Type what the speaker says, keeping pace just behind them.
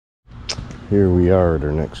Here we are at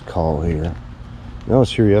our next call here. I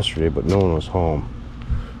was here yesterday, but no one was home.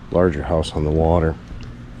 Larger house on the water.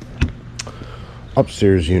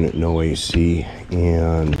 Upstairs unit, no AC,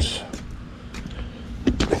 and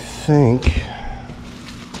I think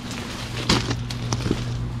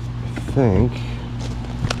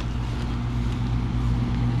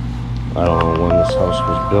I don't know when this house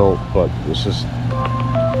was built, but this is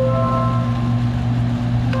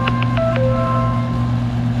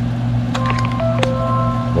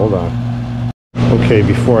hold on. Okay,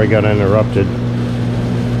 before I got interrupted,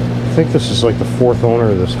 I think this is like the 4th owner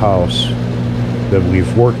of this house that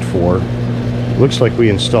we've worked for. Looks like we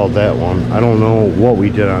installed that one. I don't know what we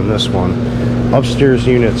did on this one. Upstairs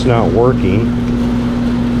unit's not working.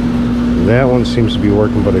 That one seems to be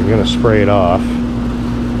working, but I'm gonna spray it off.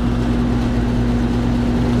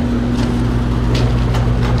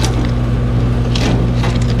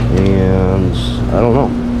 And I don't know.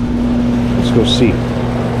 Let's go see.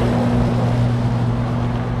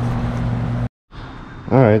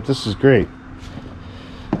 Alright, this is great.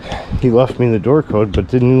 He left me the door code, but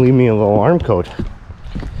didn't leave me a little alarm code.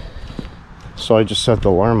 So I just set the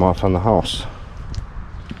alarm off on the house.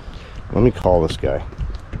 Let me call this guy.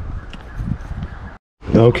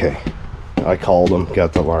 Okay, I called him,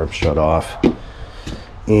 got the alarm shut off.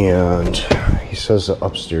 And he says the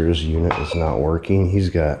upstairs unit is not working. He's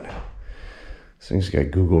got, this thing's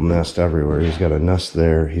got Google Nest everywhere. He's got a Nest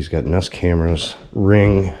there. He's got Nest cameras,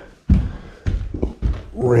 Ring,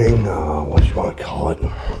 what do you want to call it?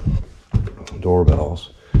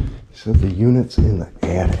 Doorbells. He said the unit's in the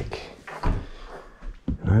attic.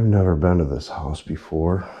 And I've never been to this house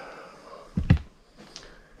before.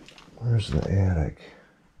 Where's the attic?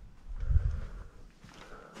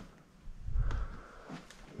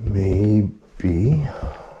 Maybe.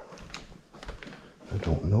 I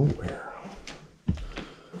don't know where.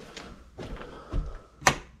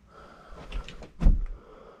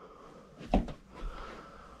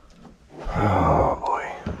 Oh boy.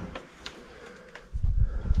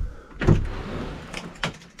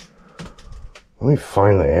 Let me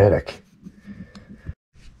find the attic.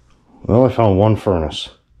 Well, I found one furnace.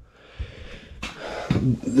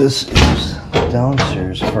 This is the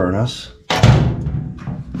downstairs furnace.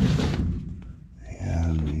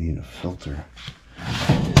 And we need a filter.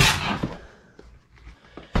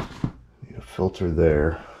 Need a filter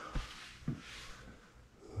there.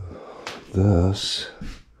 This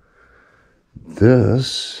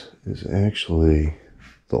is actually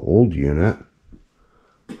the old unit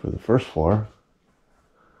for the first floor.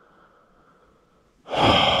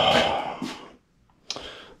 I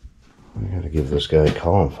gotta give this guy a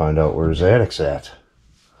call and find out where his attic's at.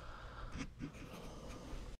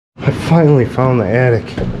 I finally found the attic.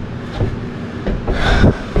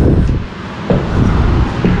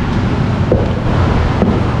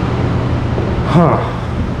 Huh.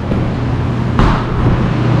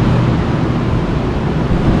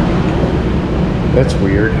 That's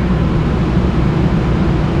weird.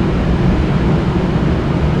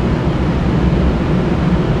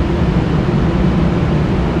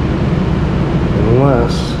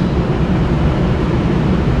 Unless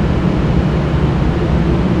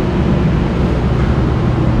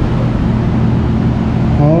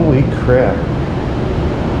holy crap.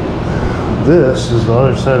 This is the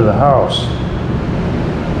other side of the house.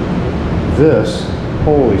 This,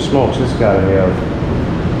 holy smokes, it's gotta have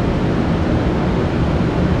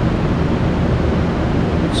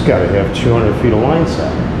It's got to have 200 feet of line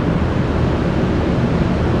set.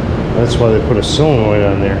 That's why they put a solenoid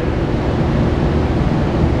on there.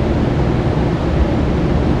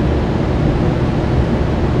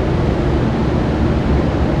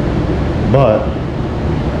 But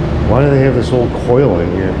why do they have this old coil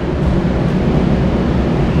in here?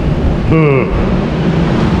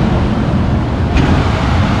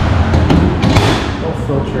 No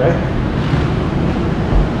filter, eh?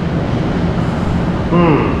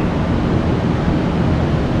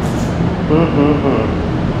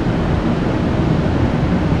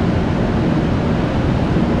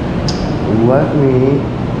 Let me,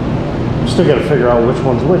 still got to figure out which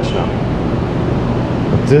one's which now.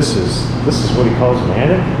 But this is what he calls an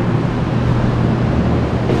attic.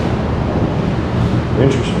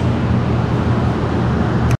 Interesting.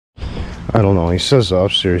 I don't know. He says the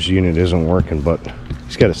upstairs unit isn't working, but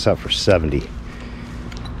he's got it set for 70.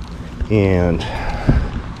 And I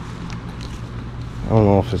don't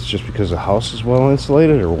know if it's just because the house is well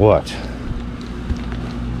insulated or what.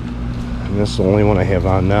 And this is the only one I have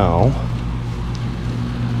on now.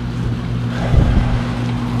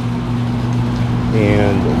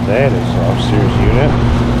 And that is the upstairs unit.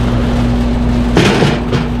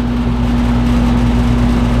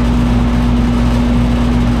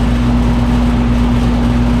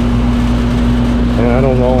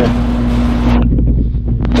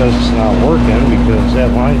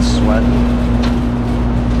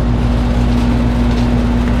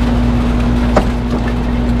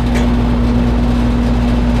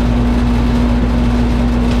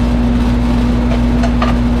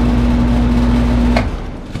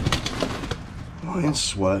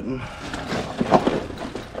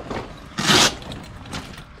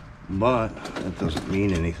 but that doesn't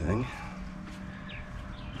mean anything.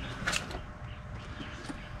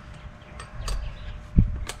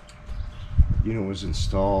 Unit was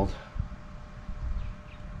installed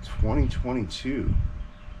 2022.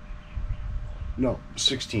 No,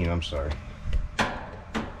 16, I'm sorry.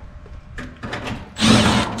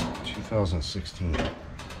 2016.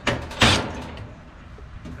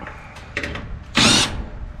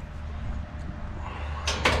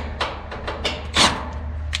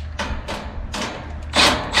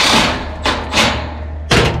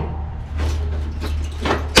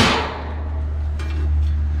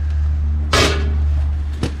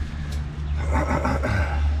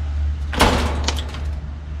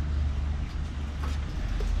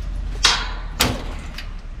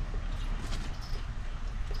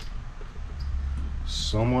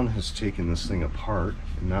 Someone has taken this thing apart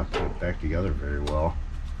and not put it back together very well.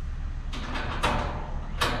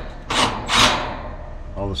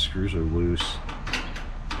 All the screws are loose.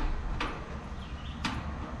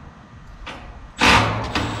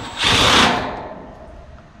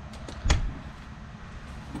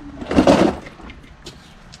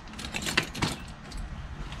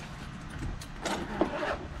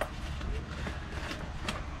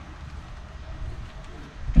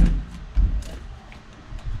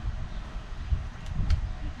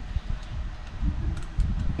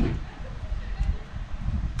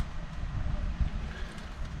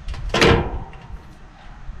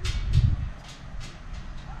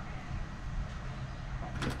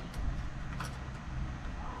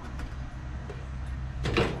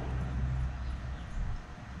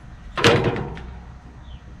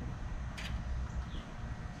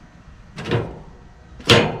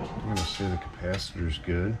 I'm going to say the capacitor's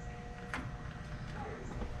good.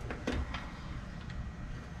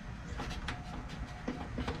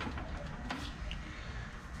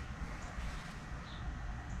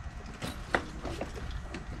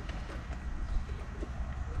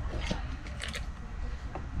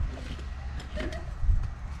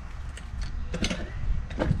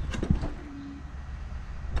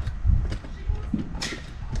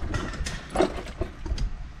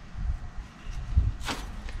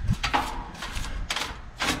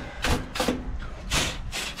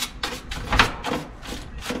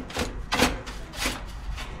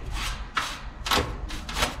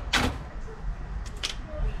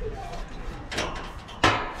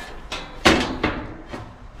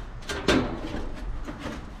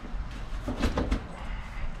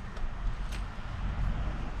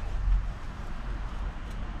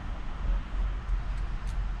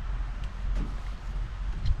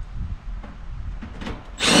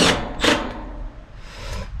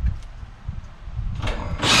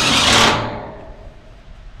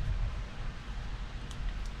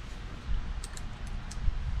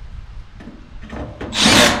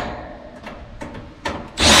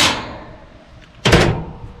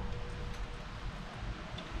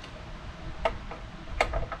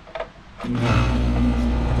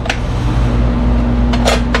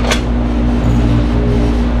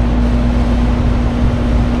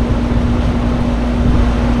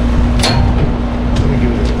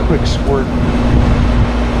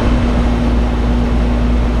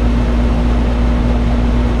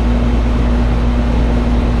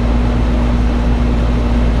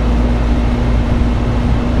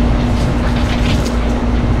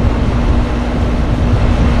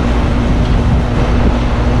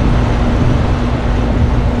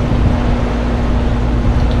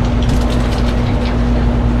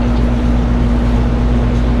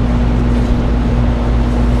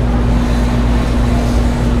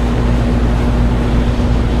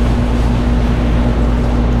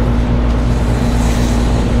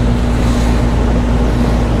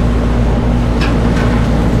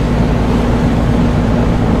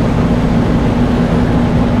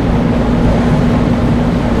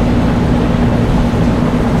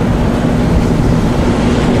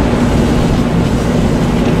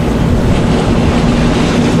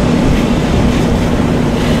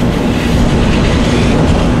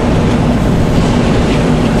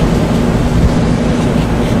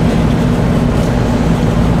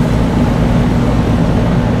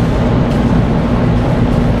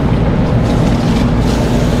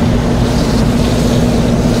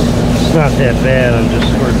 Not that bad, I'm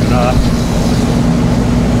just squirting it off.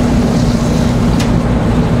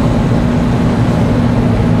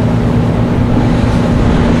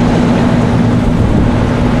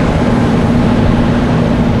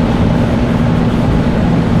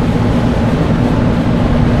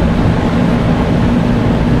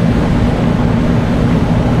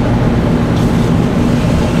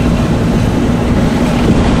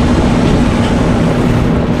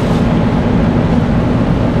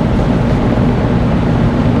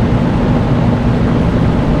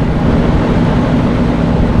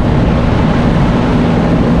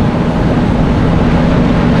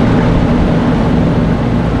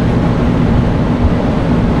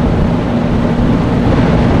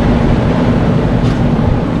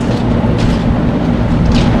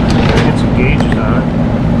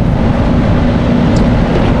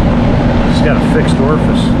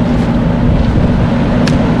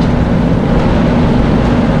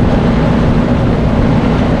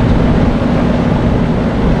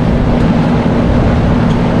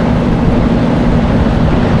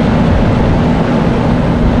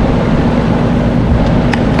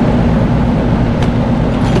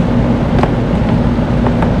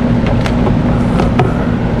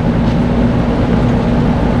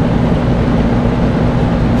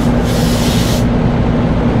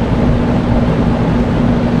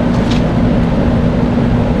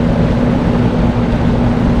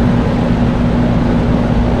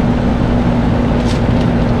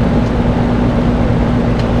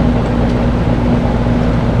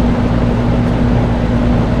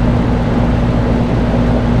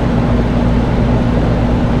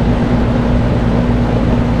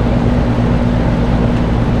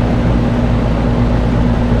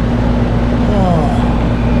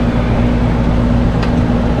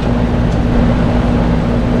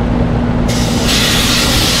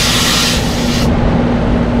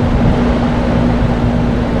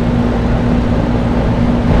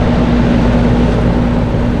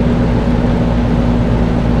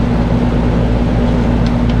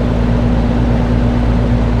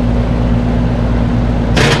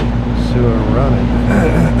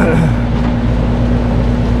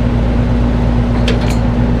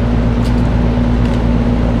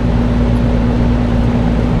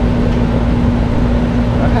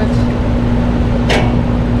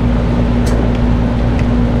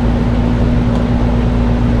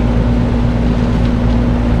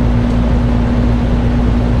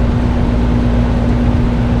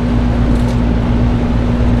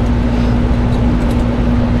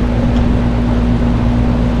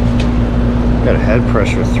 Got a head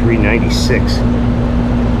pressure of 396.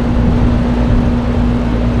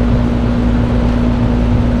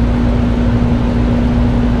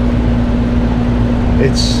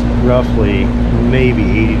 It's roughly maybe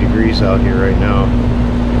 80 degrees out here right now.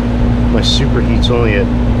 My superheat's only at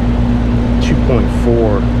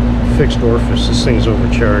 2.4 fixed orifice. This thing's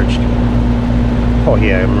overcharged. Oh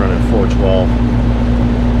yeah, I'm running 412.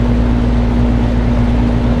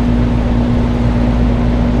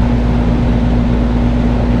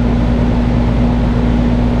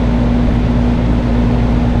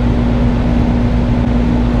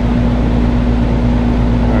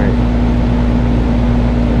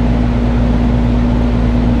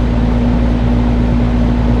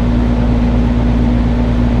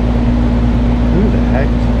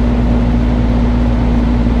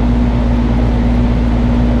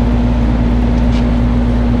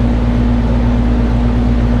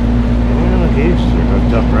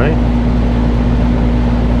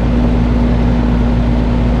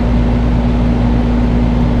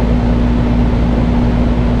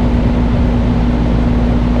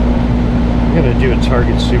 Do a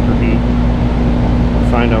target superheat,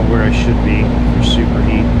 find out where I should be for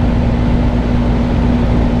superheat.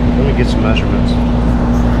 Let me get some measurements.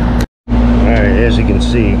 Alright, as you can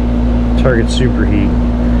see, target superheat,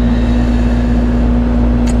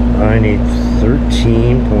 I need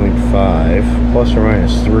 13.5 plus or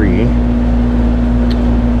minus 3,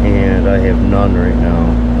 and I have none right now.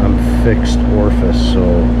 I'm fixed orifice,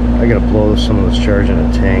 so I gotta blow some of this charge in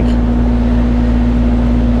a tank.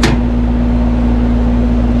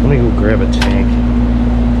 Let me go grab a tank.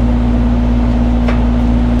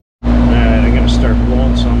 Alright, I'm gonna start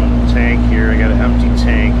blowing some in the tank here. I got an empty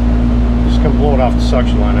tank. Just gonna blow it off the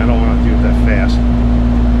suction line. I don't want to do it that fast.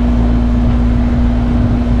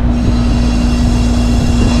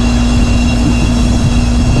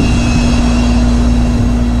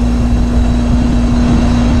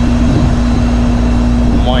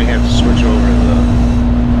 Might have to switch over to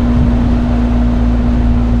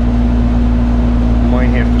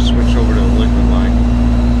the liquid line.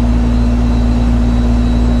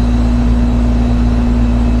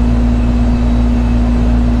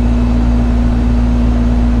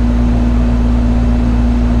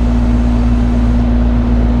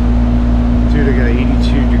 Dude, I got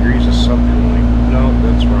 82 degrees of subcooling. No,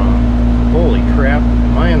 that's wrong. Holy crap,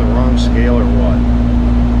 am I on the wrong scale or what?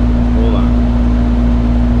 Hold on.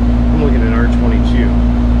 I'm looking at R22.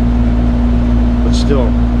 But still,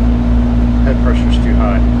 head pressure's too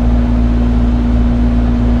high.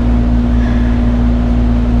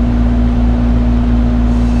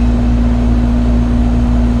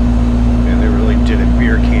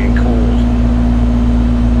 Beer can cold.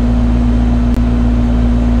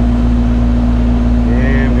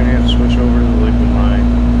 Yeah, I'm gonna have to switch over to the liquid line.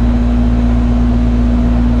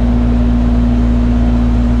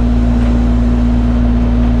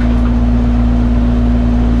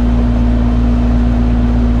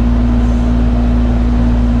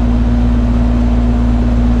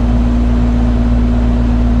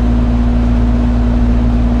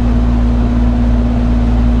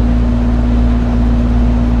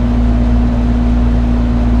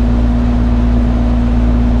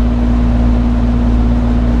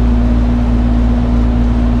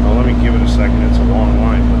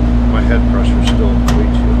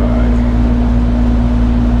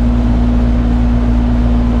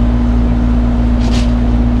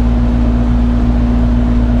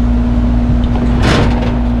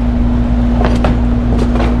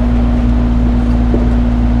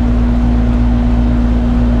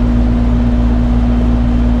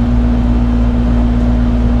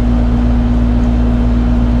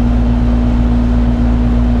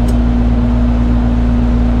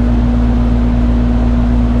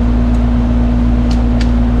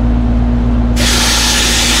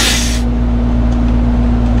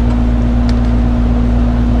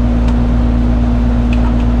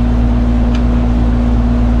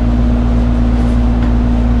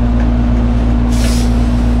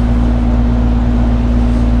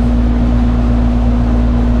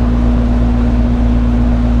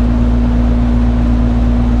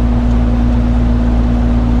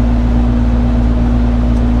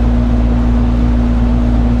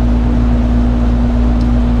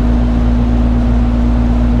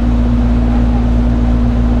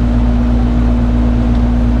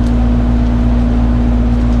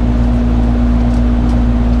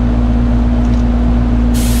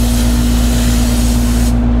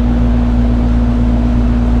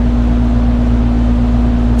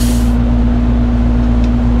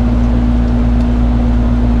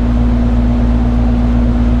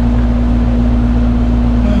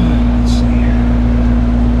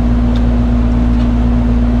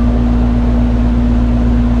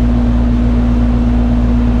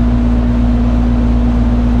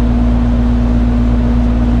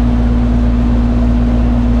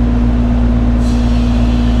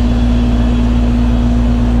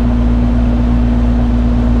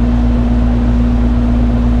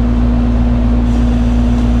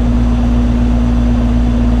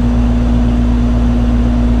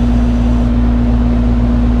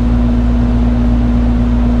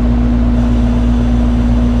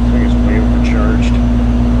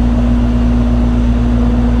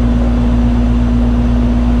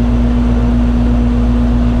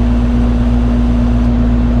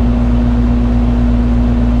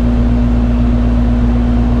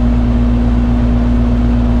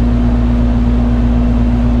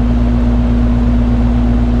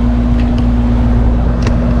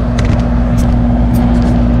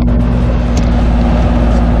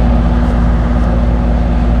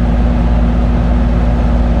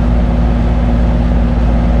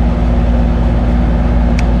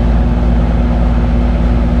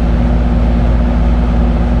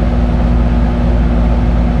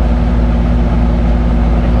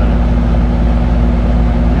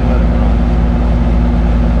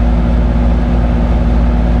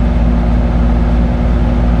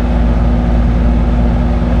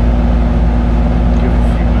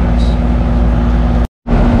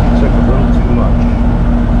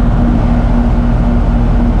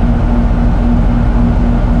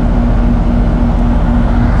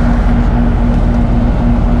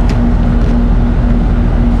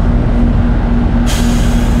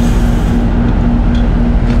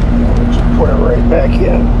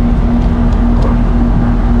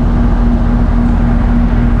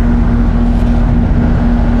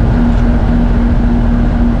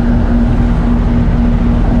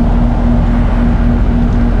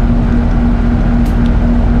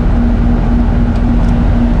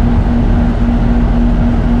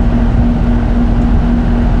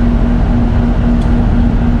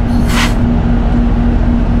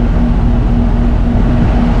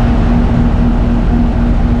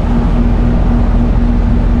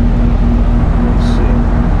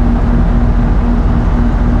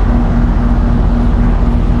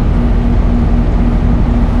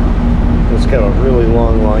 got a really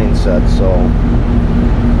long line set, so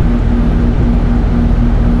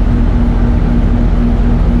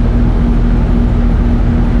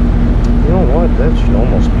you know what, that should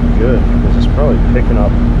almost be good, because it's probably picking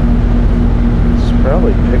up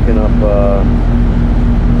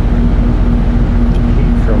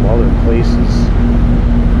heat from other places,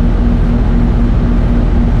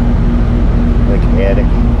 like attic.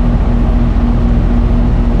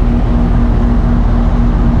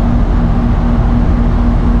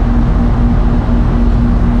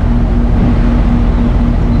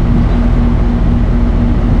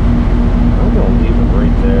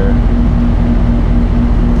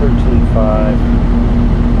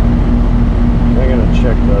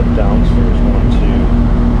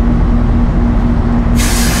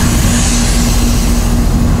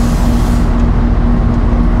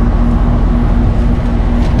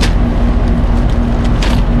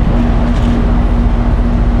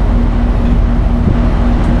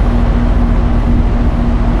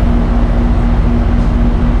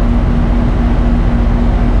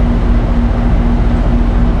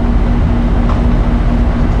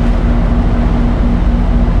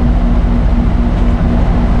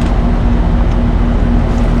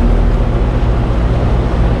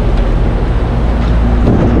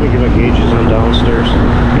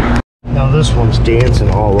 This one's dancing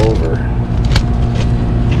all over.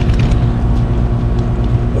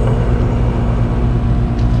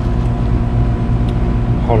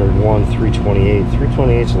 101, 328.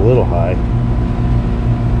 328's a little high.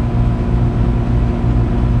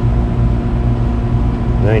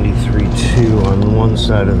 $93.2 on one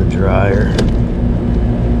side of the dryer.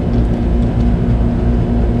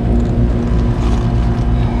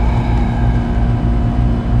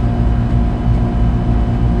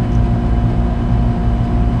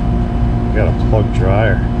 Got a plug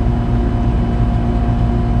dryer.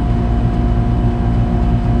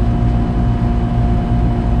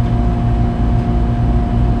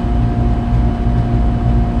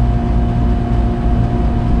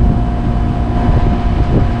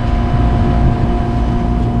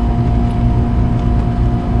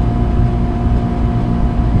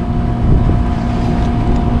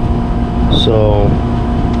 So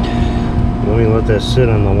let me let that sit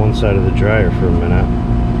on the one side of the dryer for a minute.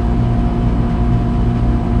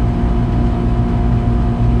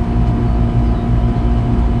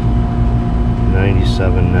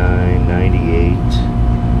 $97.9,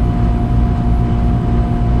 $98.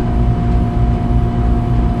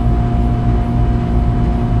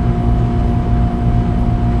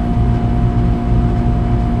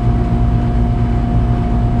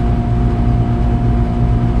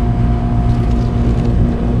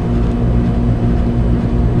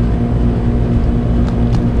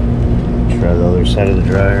 Try the other side of the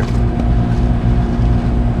dryer.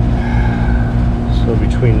 So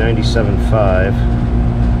between 97.5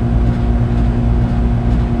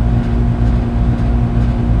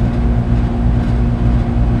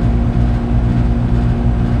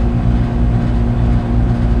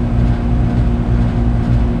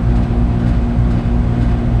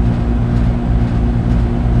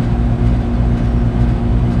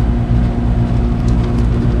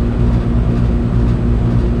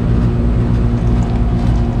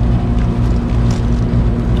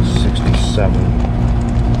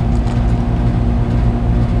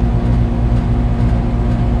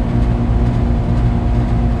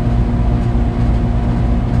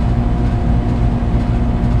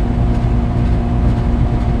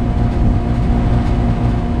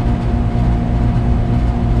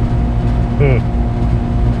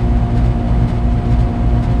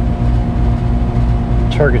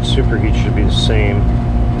 target superheat should be the same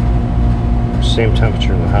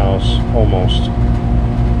temperature in the house, almost.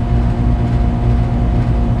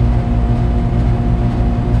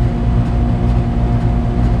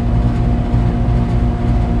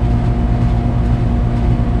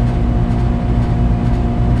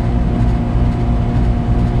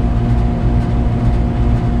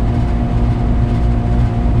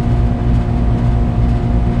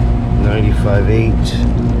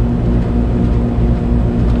 $95.8.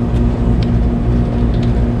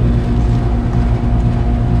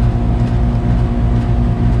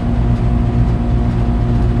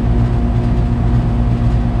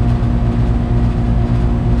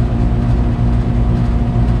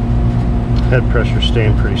 Head pressure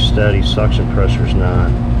staying pretty steady, suction pressure's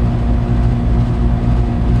not.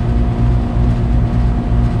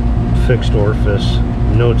 Fixed orifice,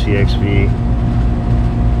 no TXV.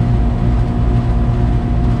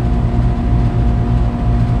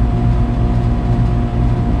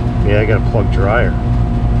 Yeah, I got a plug dryer.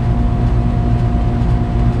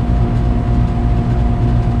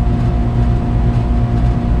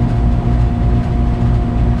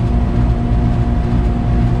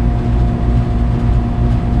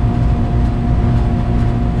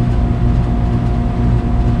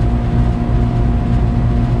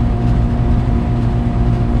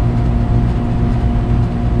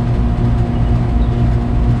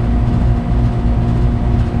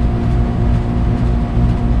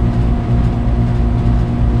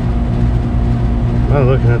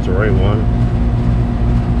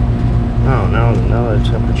 Oh, now the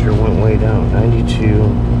temperature went way down.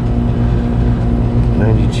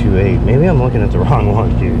 92.8. Maybe I'm looking at the wrong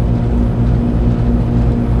one, dude.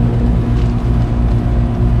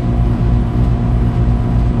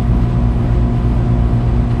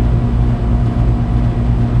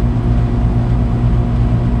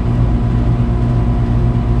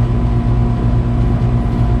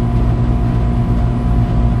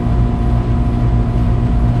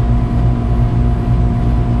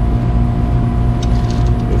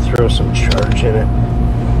 Throw some charge in it,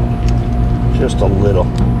 just a little.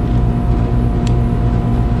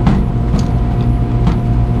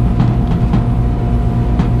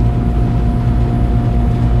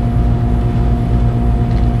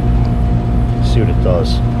 See what it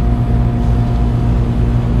does.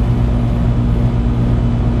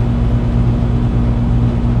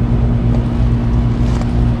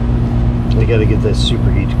 We got to get that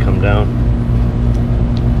superheat to come down.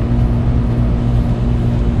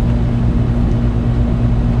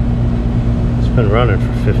 Been running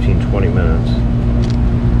for 15-20 minutes.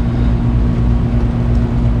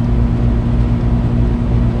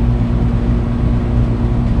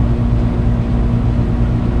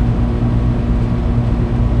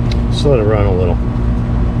 Just let it run a little.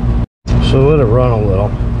 So let it run a little.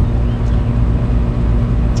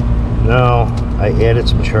 Now I added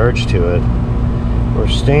some charge to it. We're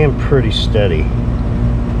staying pretty steady,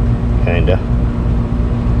 kinda.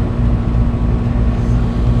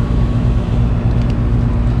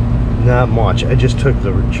 Not much. I just took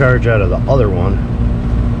the charge out of the other one,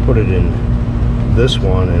 put it in this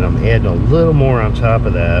one, and I'm adding a little more on top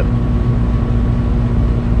of that. I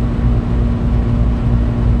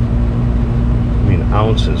mean,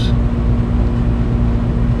 ounces.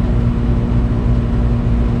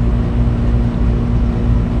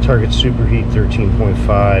 Target superheat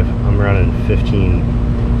 13.5. I'm running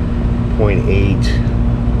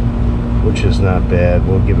 15.8, which is not bad.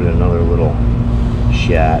 We'll give it another little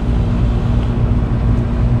shot.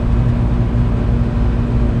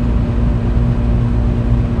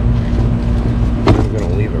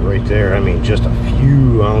 Right there, I mean, just a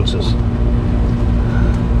few ounces.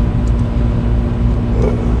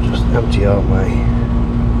 Just empty out my,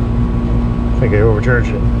 I think I overcharged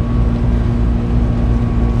it.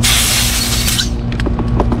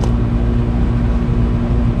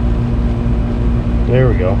 There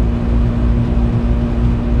we go.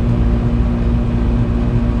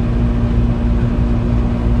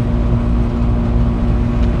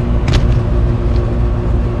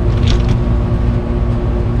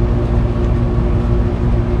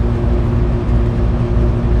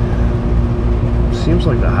 Seems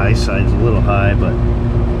like the high side's a little high, but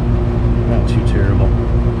not too terrible.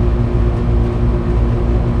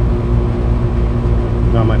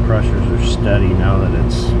 Now my pressures are steady now that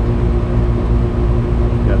it's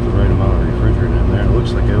got the right amount of refrigerant in there. It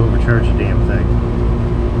looks like I overcharged the damn thing.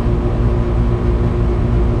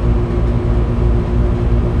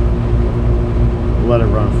 Let it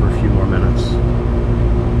run for a few more minutes.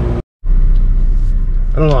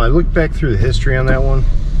 I don't know, I looked back through the history on that one.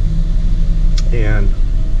 And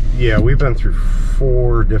yeah, we've been through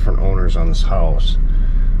 4 different owners on this house,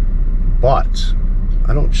 but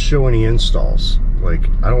I don't show any installs. Like,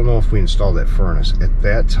 I don't know if we installed that furnace at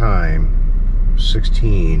that time.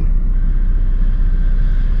 16,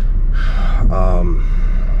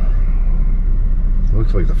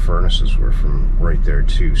 looked like the furnaces were from right there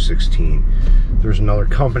too. 16. There's another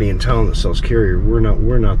company in town that sells Carrier. We're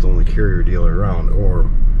not the only Carrier dealer around, or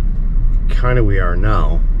kind of we are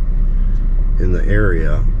now in the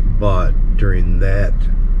area, but during that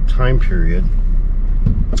time period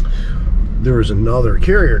there was another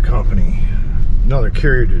Carrier company, another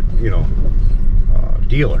Carrier,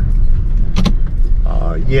 dealer.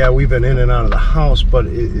 Yeah, we've been in and out of the house, but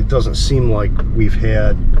it doesn't seem like we've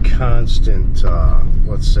had constant,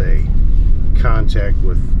 let's say, contact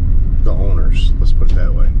with the owners, let's put it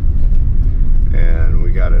that way. And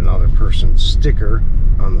we got another person's sticker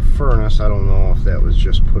on the furnace. I don't know if that was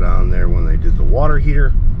just put on there when they did the water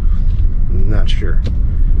heater. I'm not sure.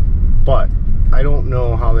 But I don't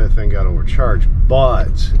know how that thing got overcharged,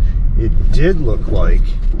 but it did look like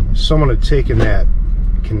someone had taken that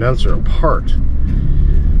condenser apart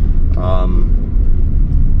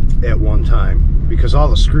at one time, because all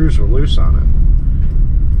the screws were loose on it.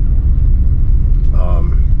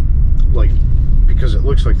 Like, because it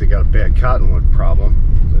looks like they got a bad cottonwood problem.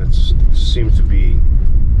 It seems to be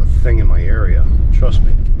a thing in my area, trust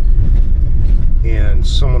me. And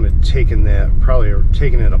someone had taken that, probably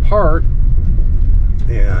taken it apart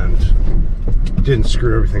and didn't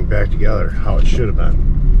screw everything back together how it should have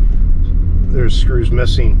been. There's screws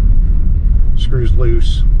missing, screws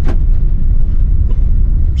loose.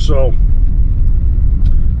 So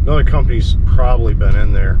another company's probably been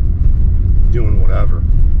in there doing whatever.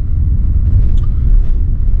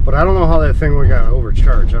 But I don't know how that thing got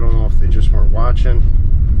overcharged. I don't know if they just weren't watching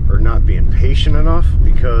or not being patient enough,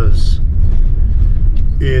 because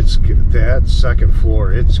it's that second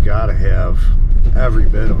floor, it's got to have every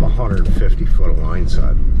bit of 150 foot of line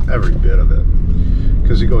set, every bit of it,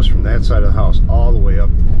 because it goes from that side of the house all the way up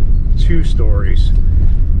 2 stories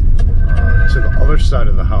to the other side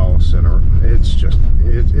of the house, and it's just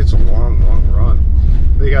it's a long run.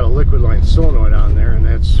 They got a liquid line solenoid on there, and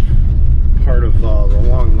that's part of the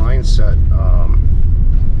long line set.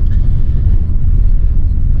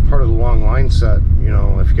 Part of the long line set, you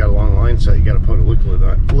know, if you got a long line set, you got to put a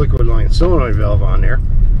liquid line solenoid valve on there.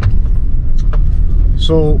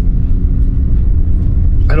 So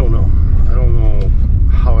I don't know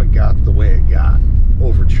how it got the way it got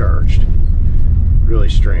overcharged. Really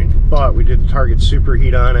strange. But we did target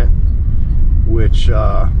superheat on it, which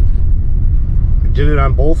I did it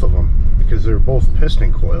on both of them because they're both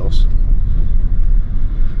piston coils.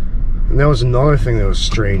 And that was another thing that was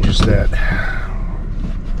strange, is that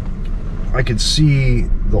I could see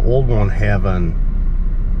the old one having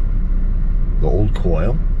the old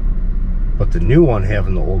coil, but the new one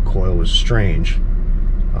having the old coil was strange.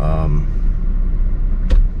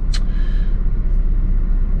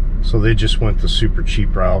 So they just went the super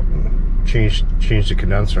cheap route and changed the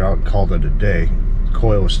condenser out and called it a day. The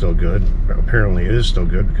coil was still good. Apparently it is still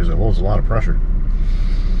good because it holds a lot of pressure.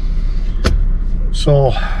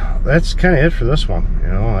 So that's kind of it for this one.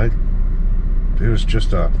 You know, it was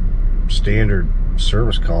just a standard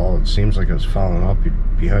service call. It seems like it was following up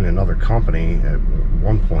behind another company at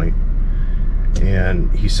one point,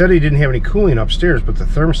 and he said he didn't have any cooling upstairs, but the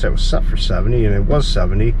thermostat was set for 70, and it was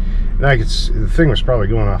 70, and I could see the thing was probably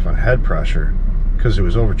going off on head pressure because it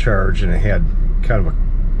was overcharged, and it had kind of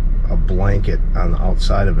a blanket on the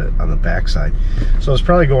outside of it on the backside, so it's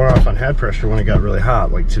probably going off on head pressure when it got really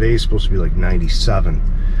hot. Like today's supposed to be like 97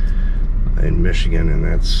 in Michigan, and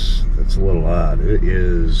that's a little odd. It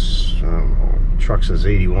is, I don't know, truck says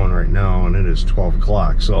 81 right now, and it is 12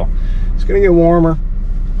 o'clock, so it's gonna get warmer.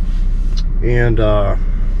 And that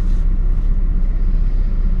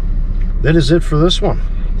is it for this one.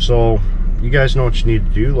 So you guys know what you need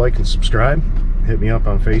to do. Like and subscribe, hit me up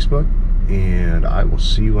on Facebook, and I will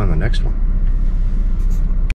see you on the next one.